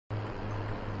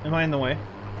Am I in the way?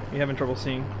 You having trouble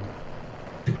seeing?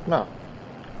 No.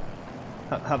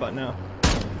 How about now?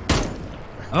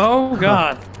 Oh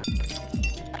God!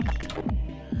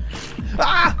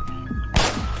 Ah!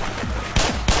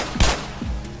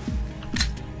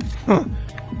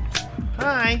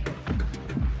 Hi.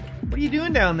 What are you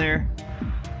doing down there?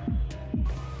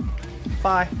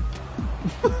 Bye.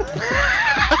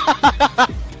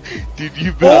 Dude,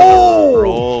 you've been on a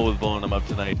roll with blowing them up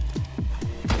tonight.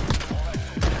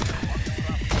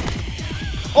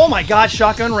 Oh my god,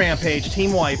 shotgun rampage,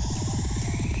 team wipe.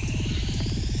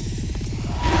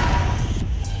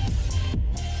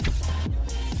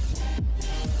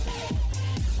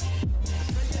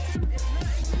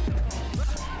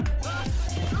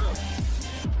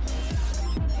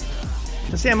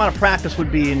 To say I'm out of practice would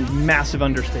be a massive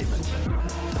understatement.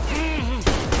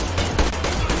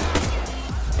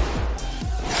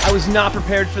 I was not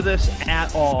prepared for this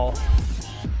at all.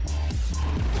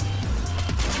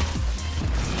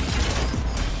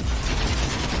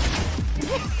 You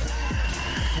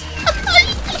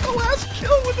got the last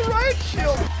kill with the riot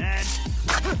shield!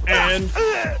 And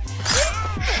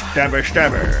stabber,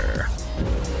 stabber.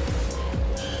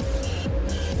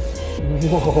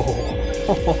 Whoa.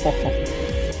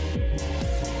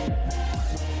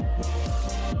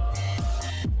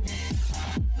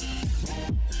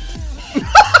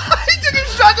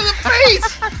 Shot to the face!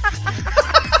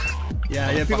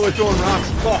 yeah, people are throwing rocks.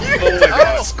 Oh my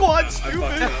god. Squad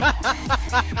stupid!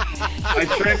 I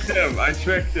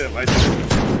tricked him.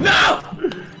 No!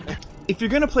 If you're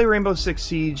gonna play Rainbow Six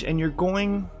Siege and you're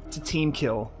going to team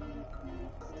kill,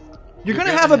 you're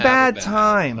gonna have a bad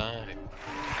time.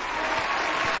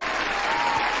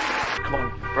 Come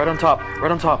on, right on top,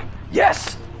 right on top.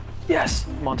 Yes! Yes!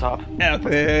 I'm on top.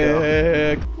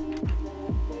 Epic!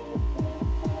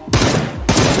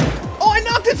 Oh, I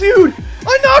knocked a dude!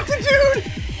 I knocked a dude!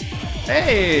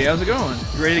 Hey, how's it going?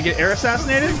 You ready to get air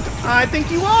assassinated? I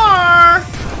think you are!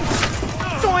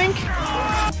 Doink!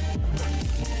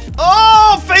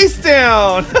 Oh, face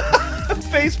down!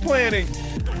 Face planting.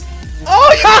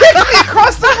 Oh, you kicked me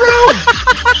across the room!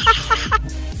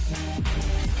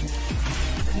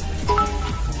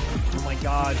 Oh my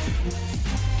god.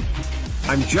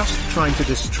 I'm just trying to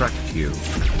distract you.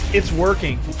 It's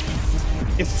working.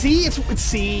 It's C. It's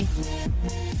C.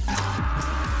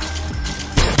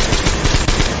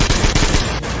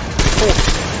 Oh,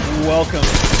 welcome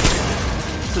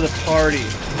to the party.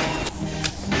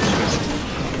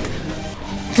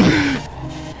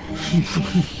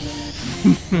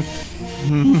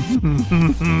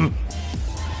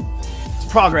 It's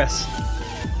progress.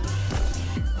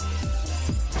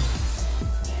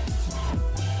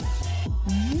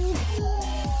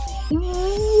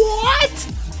 What?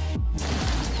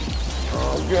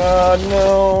 Oh god,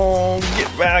 no!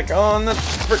 Get back on the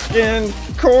frickin'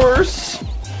 course!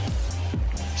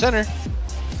 Center.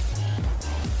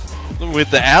 With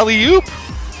the alley-oop?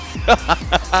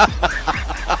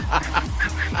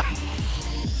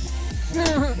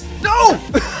 No!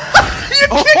 You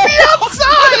kicked me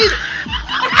outside!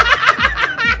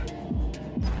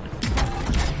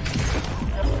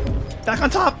 Back on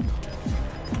top!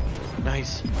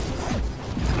 Nice.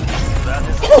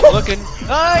 Looking.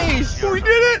 Nice! We did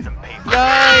it! Nice!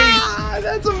 Ah,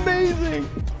 that's amazing!